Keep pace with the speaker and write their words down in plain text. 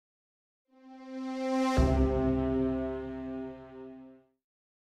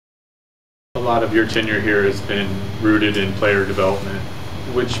A lot of your tenure here has been rooted in player development.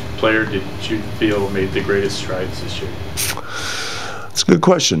 Which player did you feel made the greatest strides this year? It's a good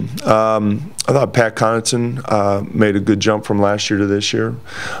question. I thought Pat Connaughton made a good jump from last year to this year.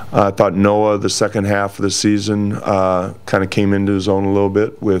 I thought Noah, the second half of the season, kind of came into his own a little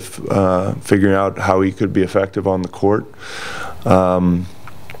bit with figuring out how he could be effective on the court.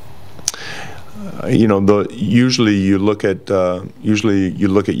 You know, usually you look at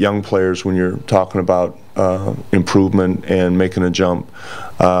young players when you're talking about improvement and making a jump.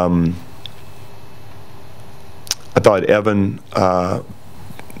 I thought Evan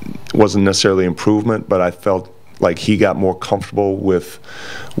wasn't necessarily improvement, but I felt like he got more comfortable with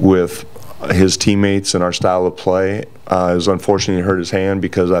his teammates and our style of play. It was unfortunate he hurt his hand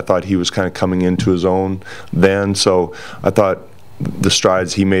because I thought he was kind of coming into his own then. So I thought the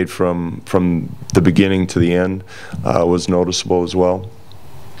strides he made from the beginning to the end was noticeable as well.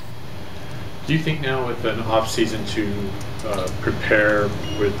 Do you think now with an off season to prepare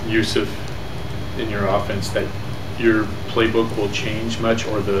with Jusuf in your offense that your playbook will change much,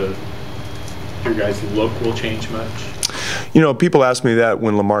 or your guys' look will change much? You know, people asked me that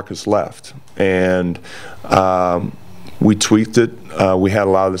when LaMarcus left, and we tweaked it. We had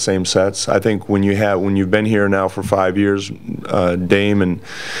a lot of the same sets. I think when you've been here now for 5 years, Dame,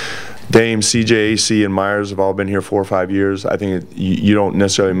 CJ, AC, and Myers have all been here 4 or 5 years. I think you don't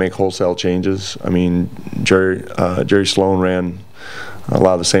necessarily make wholesale changes. I mean, Jerry Sloan ran a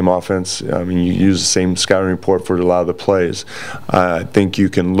lot of the same offense. I mean, you use the same scouting report for a lot of the plays. I think you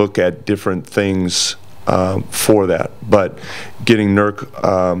can look at different things for that. But getting Nurk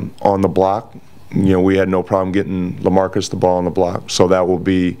on the block, you know, we had no problem getting LaMarcus the ball on the block. So that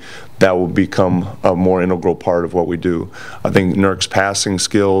will become a more integral part of what we do. I think Nurk's passing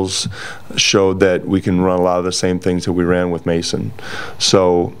skills showed that we can run a lot of the same things that we ran with Mason.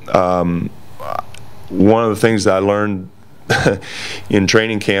 So one of the things that I learned in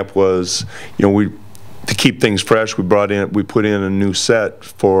training camp was, you know, to keep things fresh, we put in a new set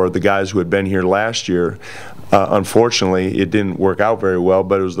for the guys who had been here last year. Unfortunately, it didn't work out very well,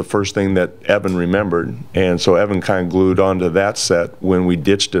 but it was the first thing that Evan remembered, and so Evan kind of glued onto that set when we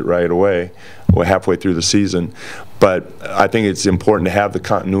ditched it right away, halfway through the season. But I think it's important to have the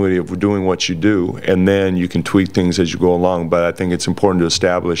continuity of doing what you do, and then you can tweak things as you go along. But I think it's important to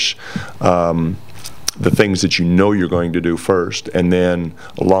establish the things that you know you're going to do first, and then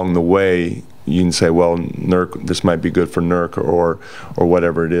along the way you can say, well, Nurk, this might be good for Nurk, or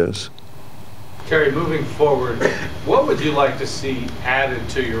whatever it is. Terry, moving forward, what would you like to see added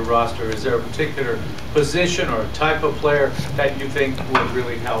to your roster? Is there a particular position or type of player that you think would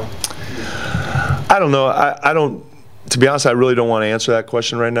really help? I don't know. I don't. To be honest, I really don't want to answer that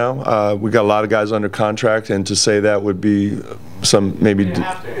question right now. We got a lot of guys under contract, and to say that would be maybe.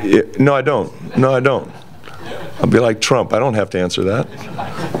 No, I don't. No, I don't. I'll be like Trump. I don't have to answer that.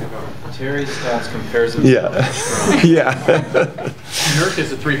 Terry Stotts compares himself to Trump. Yeah. Nurk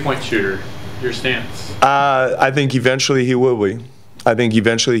is a three-point shooter. Your stance? I think eventually he will be. I think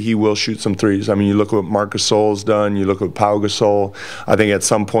eventually he will shoot some threes. I mean, you look at what Marc Gasol's done, you look at Pau Gasol. I think at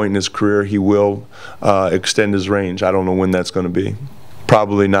some point in his career he will extend his range. I don't know when that's going to be.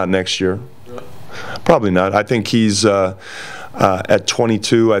 Probably not next year. Probably not. I think he's at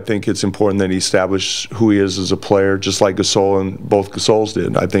 22. I think it's important that he establish who he is as a player, just like Gasol and both Gasols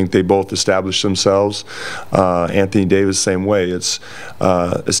did. I think they both established themselves. Anthony Davis, same way. It's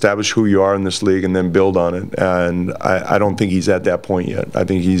establish who you are in this league and then build on it. And I don't think he's at that point yet. I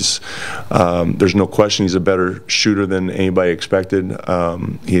think there's no question he's a better shooter than anybody expected.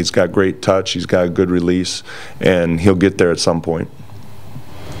 He's got great touch. He's got a good release, and he'll get there at some point.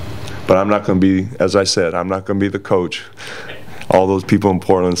 But I'm not going to be, as I said, I'm not going to be the coach. All those people in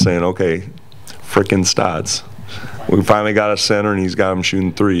Portland saying, okay, frickin' Stotts. We finally got a center, and he's got him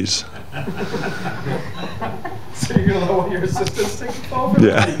shooting threes. So you're going to let one of your assistants take the ball?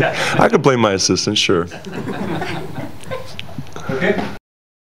 Yeah. I could play my assistant, sure. Okay.